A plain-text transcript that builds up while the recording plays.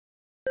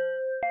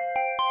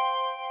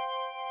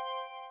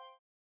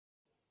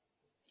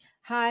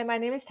Hi, my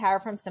name is Tara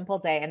from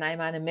Simpleday, and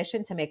I'm on a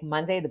mission to make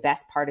Monday the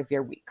best part of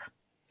your week.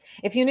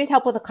 If you need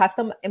help with a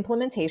custom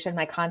implementation,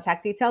 my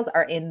contact details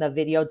are in the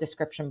video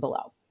description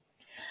below.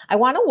 I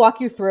want to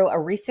walk you through a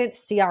recent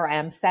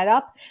CRM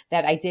setup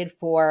that I did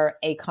for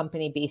a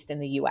company based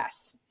in the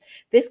US.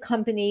 This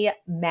company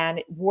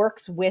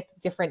works with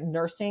different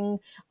nursing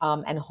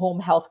and home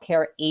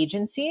healthcare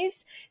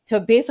agencies to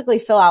basically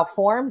fill out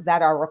forms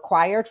that are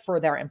required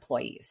for their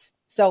employees.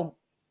 So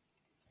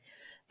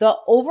the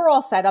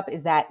overall setup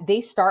is that they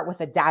start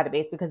with a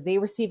database because they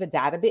receive a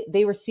database.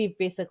 They receive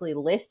basically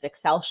lists,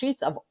 Excel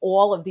sheets of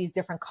all of these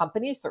different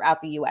companies throughout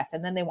the US,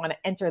 and then they want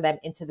to enter them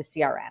into the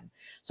CRM.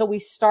 So we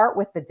start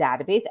with the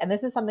database, and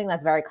this is something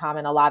that's very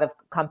common. A lot of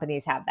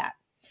companies have that.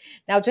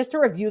 Now, just to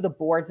review the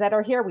boards that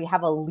are here, we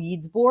have a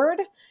leads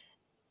board,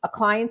 a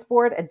clients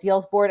board, a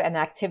deals board, and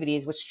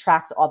activities, which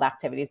tracks all the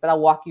activities. But I'll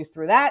walk you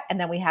through that. And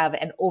then we have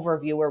an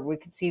overview where we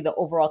can see the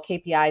overall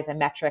KPIs and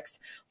metrics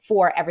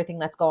for everything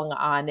that's going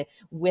on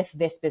with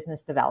this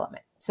business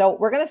development. So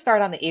we're going to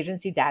start on the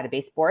agency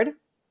database board.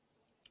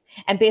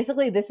 And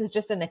basically, this is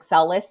just an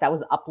Excel list that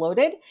was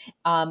uploaded.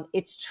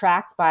 It's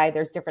tracked by,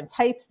 there's different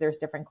types, there's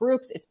different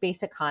groups. It's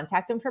basic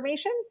contact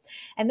information.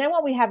 And then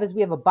what we have is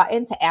we have a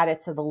button to add it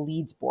to the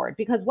leads board,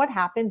 because what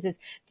happens is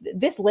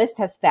this list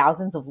has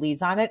thousands of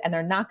leads on it, and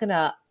they're not going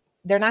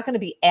to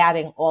be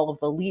adding all of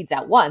the leads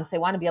at once. They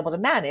want to be able to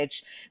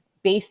manage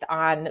based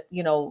on,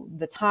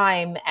 the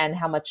time and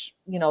how much,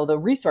 the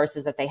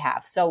resources that they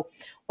have. So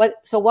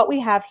what we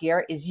have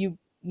here is you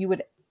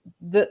would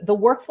the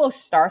workflow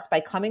starts by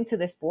coming to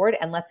this board,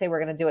 and let's say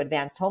we're going to do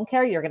advanced home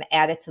care. You're going to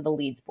add it to the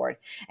leads board,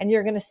 and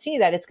you're going to see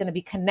that it's going to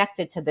be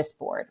connected to this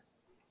board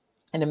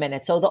in a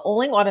minute. So the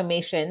only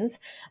automations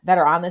that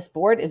are on this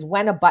board is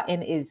when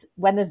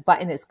this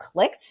button is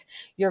clicked,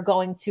 you're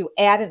going to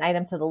add an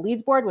item to the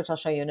leads board, which I'll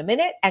show you in a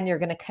minute, and you're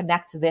going to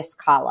connect this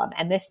column.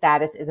 And this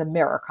status is a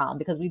mirror column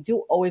because we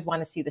do always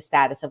want to see the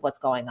status of what's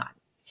going on.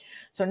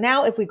 So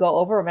now if we go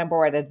over, remember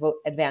we're at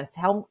advanced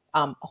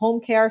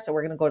home care. So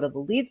we're going to go to the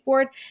leads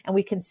board, and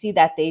we can see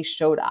that they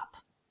showed up.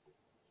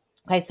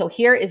 Okay, so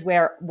here is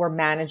where we're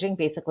managing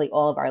basically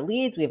all of our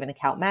leads. We have an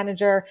account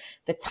manager,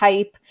 the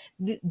type.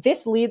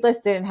 This lead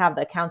list didn't have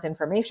the account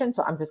information,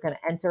 so I'm just going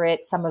to enter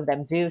it. Some of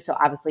them do. So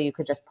obviously you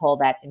could just pull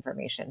that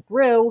information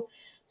through.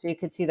 So you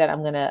could see that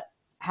I'm going to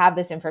have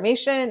this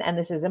information, and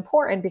this is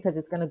important because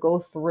it's going to go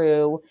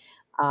through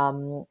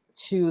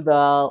to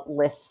the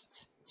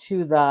list,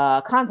 to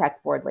the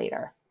contact board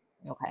later.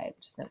 Okay, I'm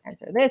just going to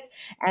enter this.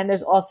 And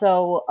there's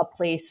also a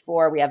place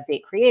for, we have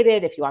date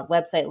created, if you want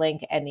website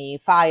link, any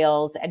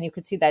files, and you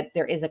can see that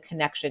there is a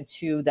connection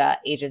to the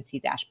agency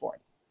dashboard.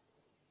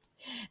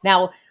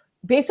 Now,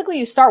 basically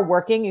you start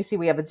working, you see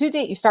we have a due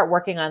date, you start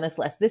working on this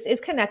list. This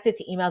is connected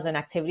to emails and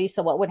activities.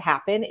 So what would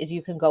happen is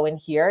you can go in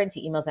here into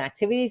emails and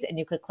activities, and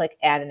you could click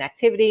add an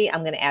activity.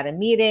 I'm going to add a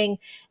meeting,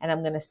 and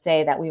I'm going to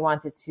say that we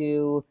wanted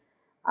to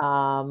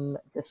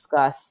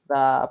discuss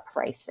the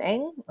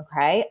pricing.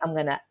 Okay. I'm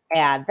going to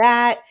add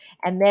that.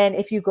 And then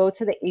if you go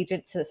to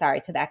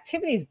the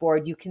activities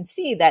board, you can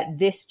see that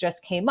this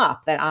just came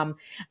up, that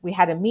we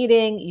had a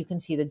meeting. You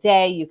can see the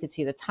day, you can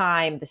see the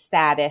time, the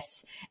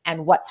status,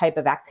 and what type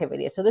of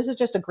activity. So this is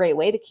just a great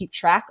way to keep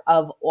track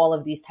of all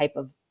of these type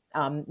of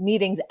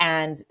meetings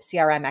and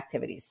CRM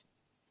activities.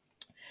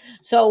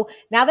 So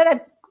now that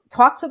I've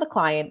talked to the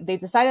client, they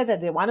decided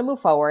that they want to move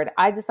forward.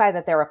 I decided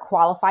that they're a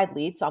qualified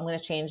lead. So I'm going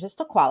to change this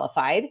to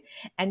qualified.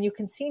 And you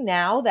can see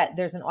now that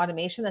there's an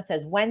automation that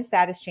says when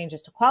status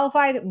changes to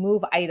qualified,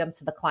 move item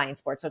to the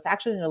clients board. So it's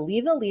actually going to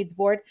leave the leads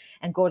board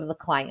and go to the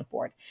client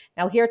board.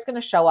 Now here it's going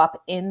to show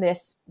up in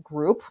this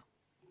group.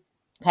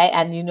 Okay,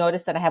 and you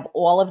notice that I have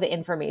all of the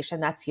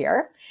information that's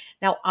here.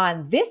 Now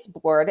on this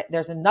board,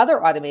 there's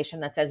another automation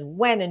that says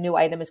when a new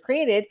item is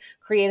created,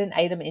 create an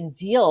item in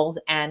deals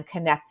and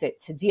connect it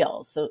to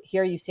deals. So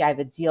here you see I have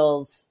a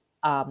deals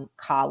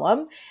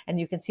column, and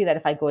you can see that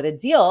if I go to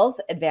deals,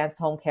 advanced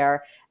home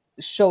care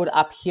showed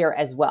up here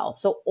as well.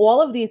 So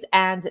all of these,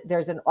 and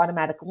there's an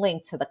automatic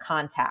link to the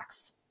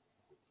contacts.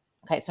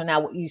 Okay, so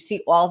now you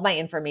see all of my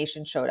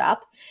information showed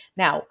up.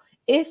 Now,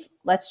 if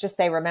let's just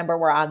say, remember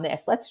we're on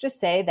this, let's just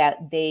say that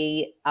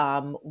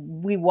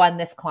we won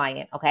this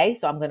client. Okay.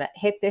 So I'm going to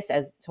hit this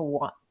as to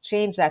one,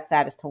 change that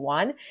status to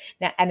one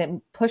now, and it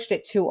pushed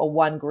it to a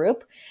one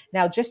group.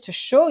 Now, just to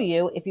show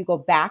you, if you go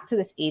back to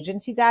this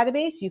agency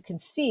database, you can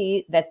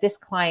see that this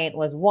client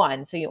was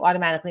one. So you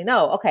automatically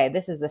know, okay,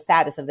 this is the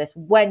status of this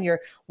when you're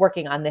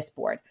working on this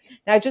board.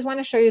 Now, I just want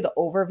to show you the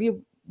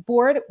overview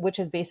board, which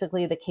is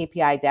basically the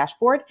KPI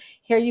dashboard.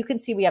 Here you can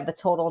see we have the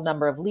total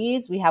number of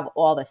leads. We have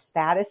all the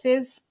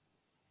statuses.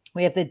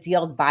 We have the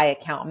deals by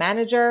account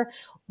manager,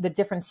 the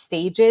different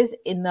stages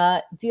in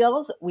the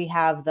deals. We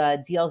have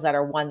the deals that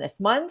are won this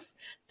month,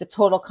 the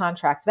total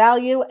contract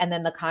value, and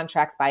then the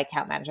contracts by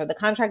account manager. The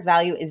contract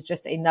value is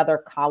just another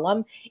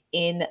column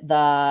in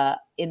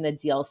the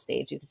deal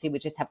stage. You can see we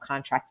just have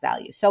contract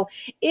value. So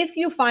if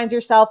you find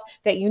yourself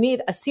that you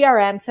need a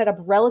CRM set up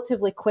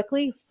relatively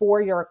quickly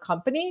for your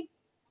company,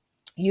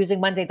 using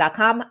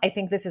Monday.com. I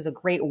think this is a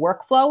great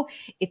workflow.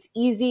 It's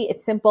easy,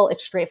 it's simple,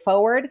 it's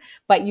straightforward,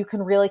 but you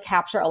can really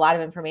capture a lot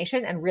of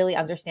information and really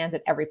understand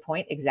at every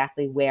point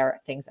exactly where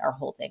things are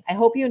holding. I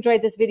hope you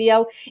enjoyed this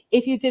video.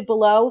 If you did,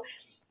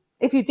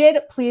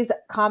 please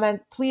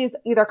comment, please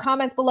either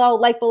comment below,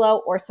 like below,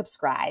 or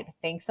subscribe.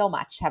 Thanks so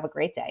much. Have a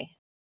great day.